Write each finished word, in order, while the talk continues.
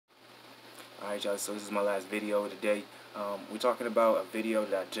Alright y'all, so this is my last video of the day. We're talking about a video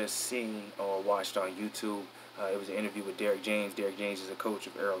that I just seen or watched on YouTube. It was an interview with Derrick James. Derrick James is a coach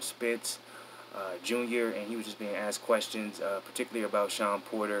of Errol Jr. and he was just being asked questions, particularly about Shawn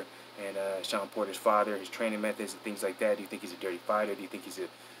Porter and Shawn Porter's father, his training methods and things like that. Do you think he's a dirty fighter? Do you think he's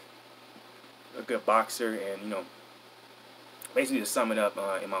a good boxer? And basically to sum it up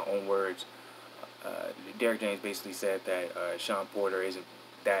in my own words, Derrick James basically said that Shawn Porter isn't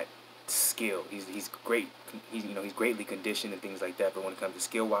that skilled. He's great. He's greatly conditioned and things like that. But when it comes to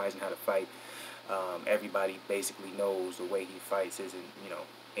skill wise and how to fight, everybody basically knows the way he fights isn't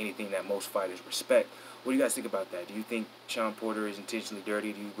anything that most fighters respect. What do you guys think about that? Do you think Shawn Porter is intentionally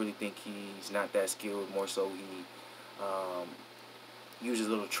dirty? Do you really think he's not that skilled? More so, he uses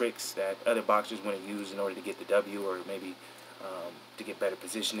little tricks that other boxers want to use in order to get the W, or maybe to get better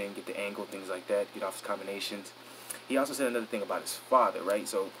positioning, get the angle, things like that, get off his combinations. He also said another thing about his father, right?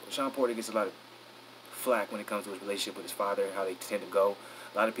 So Shawn Porter gets a lot of flack when it comes to his relationship with his father and how they tend to go.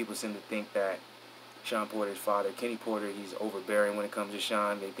 A lot of people seem to think that Shawn Porter's father, Kenny Porter, he's overbearing when it comes to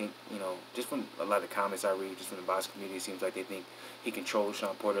Shawn. They think, just from a lot of the comments I read, just from the boxing community, it seems like they think he controls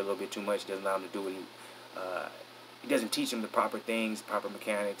Shawn Porter a little bit too much. He doesn't allow him to do what he doesn't teach him the proper things, proper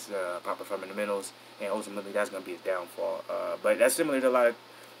mechanics, proper fundamentals, and ultimately that's going to be his downfall. But that's similar to a lot of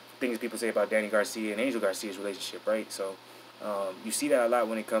things people say about Danny Garcia and Angel Garcia's relationship, right? So you see that a lot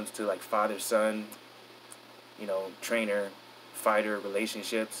when it comes to like father-son, trainer-fighter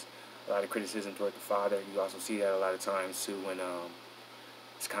relationships. A lot of criticism toward the father. You also see that a lot of times too when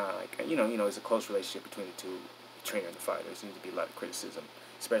it's kind of like it's a close relationship between the two, the trainer and the fighter. There seems to be a lot of criticism,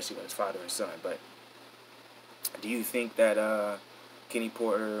 especially when it's father and son. But do you think that Kenny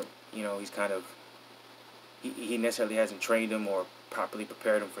Porter, he's kind of he necessarily hasn't trained him or properly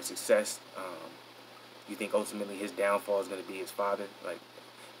prepared him for success? You think ultimately his downfall is going to be his father? Like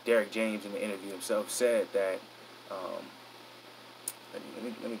Derrick James in the interview himself said that. Let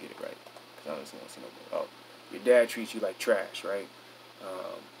me get it right. Oh, your dad treats you like trash, right?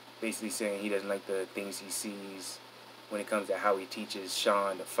 Basically saying he doesn't like the things he sees when it comes to how he teaches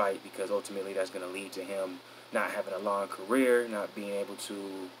Shawn to fight, because ultimately that's going to lead to him not having a long career, not being able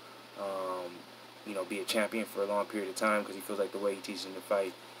to, be a champion for a long period of time, because he feels like the way he teaches him to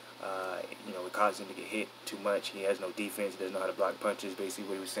fight, it causes him to get hit too much. He has no defense. He doesn't know how to block punches. Basically,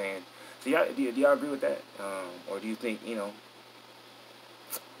 what he was saying. So, do y'all agree with that, or do you think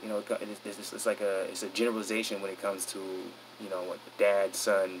it's a generalization when it comes to what the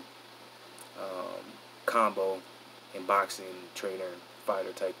dad-son combo in boxing, trainer,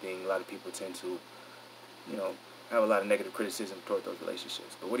 fighter type thing? A lot of people tend to have a lot of negative criticism toward those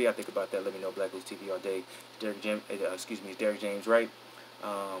relationships. But what do y'all think about that? Let me know. BLAKGOOSETV all day. Is Derrick James right?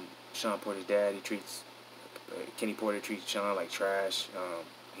 Shawn Porter's dad, Kenny Porter treats Shawn like trash.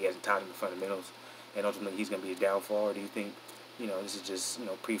 He hasn't taught him the fundamentals, and ultimately he's going to be a downfall. Or do you think this is just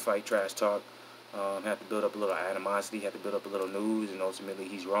pre-fight trash talk? Have to build up a little animosity, have to build up a little news, and ultimately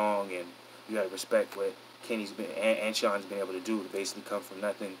he's wrong, and you got to respect what Kenny's been and Shawn's been able to do to basically come from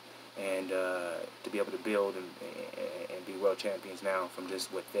nothing and to be able to build and be world champions now from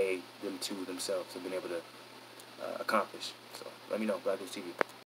just what them two themselves have been able to accomplish. So let me know. BLAKGOOSETV.